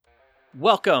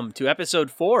Welcome to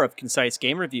episode 4 of Concise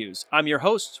Game Reviews. I'm your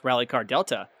host, Rallycar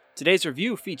Delta. Today's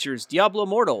review features Diablo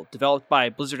Immortal, developed by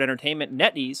Blizzard Entertainment and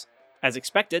NetEase. As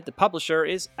expected, the publisher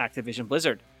is Activision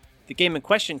Blizzard. The game in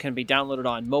question can be downloaded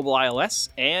on mobile iOS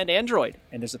and Android,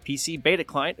 and there's a PC beta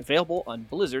client available on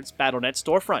Blizzard's Battle.net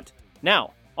storefront.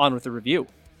 Now, on with the review.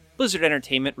 Blizzard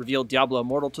Entertainment revealed Diablo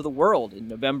Immortal to the world in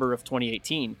November of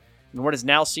 2018. In what is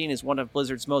now seen as one of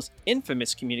Blizzard's most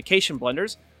infamous communication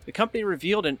blunders, the company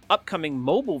revealed an upcoming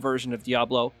mobile version of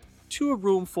Diablo to a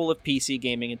room full of PC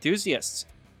gaming enthusiasts.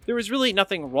 There was really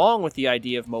nothing wrong with the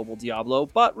idea of mobile Diablo,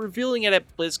 but revealing it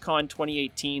at BlizzCon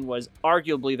 2018 was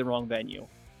arguably the wrong venue.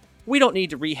 We don't need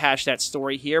to rehash that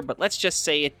story here, but let's just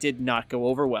say it did not go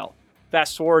over well.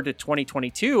 Fast forward to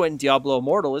 2022 and Diablo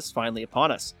Immortal is finally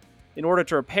upon us. In order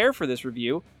to prepare for this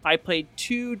review, I played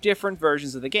two different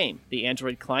versions of the game, the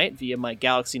Android client via my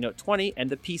Galaxy Note 20 and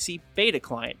the PC beta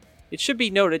client. It should be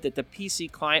noted that the PC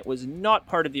client was not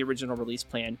part of the original release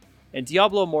plan, and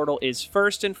Diablo Immortal is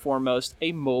first and foremost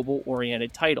a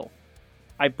mobile-oriented title.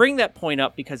 I bring that point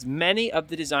up because many of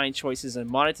the design choices and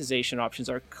monetization options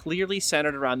are clearly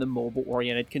centered around the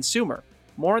mobile-oriented consumer.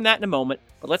 More on that in a moment,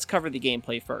 but let's cover the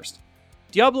gameplay first.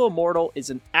 Diablo Immortal is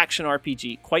an action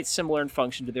RPG quite similar in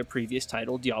function to their previous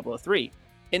title, Diablo 3.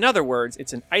 In other words,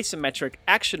 it's an isometric,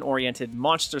 action-oriented,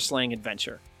 monster-slaying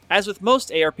adventure. As with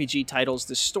most ARPG titles,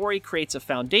 the story creates a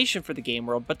foundation for the game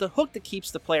world, but the hook that keeps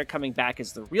the player coming back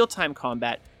is the real-time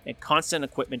combat and constant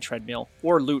equipment treadmill,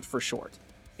 or loot for short.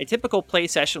 A typical play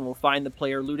session will find the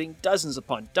player looting dozens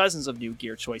upon dozens of new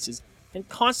gear choices, and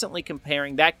constantly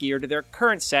comparing that gear to their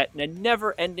current set in a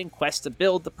never-ending quest to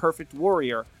build the perfect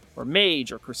warrior, or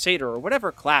mage, or crusader, or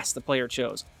whatever class the player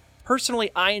chose.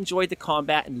 Personally, I enjoyed the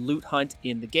combat and loot hunt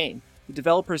in the game. The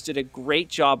developers did a great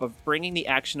job of bringing the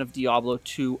action of Diablo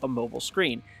to a mobile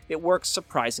screen. It works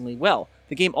surprisingly well.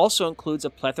 The game also includes a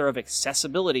plethora of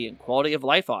accessibility and quality of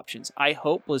life options. I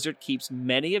hope Blizzard keeps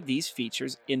many of these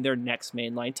features in their next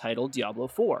mainline title, Diablo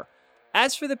 4.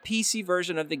 As for the PC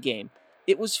version of the game,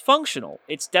 it was functional.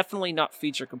 It's definitely not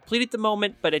feature complete at the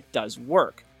moment, but it does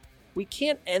work. We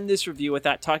can't end this review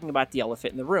without talking about the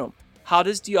elephant in the room. How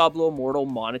does Diablo Immortal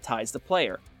monetize the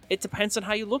player? It depends on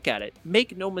how you look at it.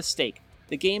 Make no mistake,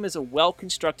 the game is a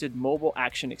well-constructed mobile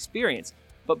action experience,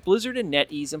 but Blizzard and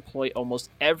NetEase employ almost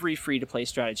every free-to-play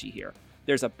strategy here.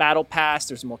 There's a battle pass,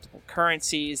 there's multiple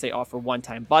currencies, they offer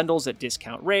one-time bundles at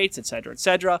discount rates, etc.,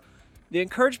 etc. The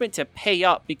encouragement to pay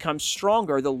up becomes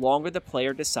stronger the longer the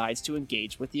player decides to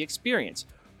engage with the experience.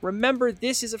 Remember,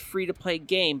 this is a free-to-play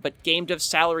game, but game dev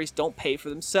salaries don't pay for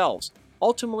themselves.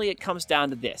 Ultimately, it comes down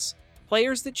to this.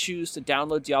 Players that choose to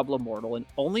download Diablo Immortal and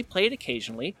only play it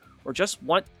occasionally, or just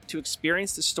want to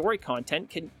experience the story content,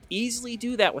 can easily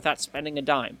do that without spending a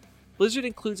dime. Blizzard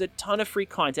includes a ton of free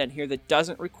content here that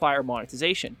doesn't require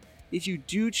monetization. If you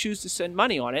do choose to spend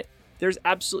money on it, there's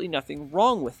absolutely nothing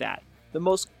wrong with that. The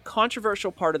most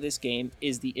controversial part of this game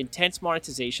is the intense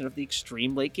monetization of the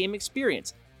extreme late game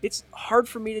experience. It's hard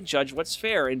for me to judge what's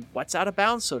fair and what's out of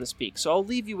bounds, so to speak, so I'll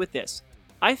leave you with this.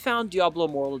 I found Diablo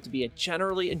Immortal to be a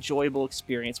generally enjoyable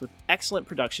experience with excellent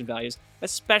production values,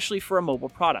 especially for a mobile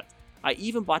product. I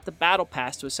even bought the Battle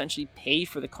Pass to essentially pay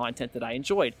for the content that I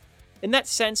enjoyed. In that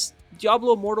sense,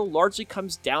 Diablo Immortal largely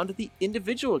comes down to the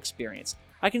individual experience.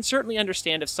 I can certainly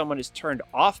understand if someone is turned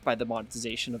off by the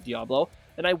monetization of Diablo,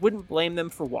 and I wouldn't blame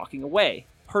them for walking away.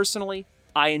 Personally,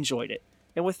 I enjoyed it.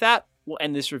 And with that, we'll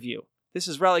end this review. This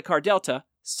is Rallycar Delta,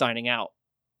 signing out.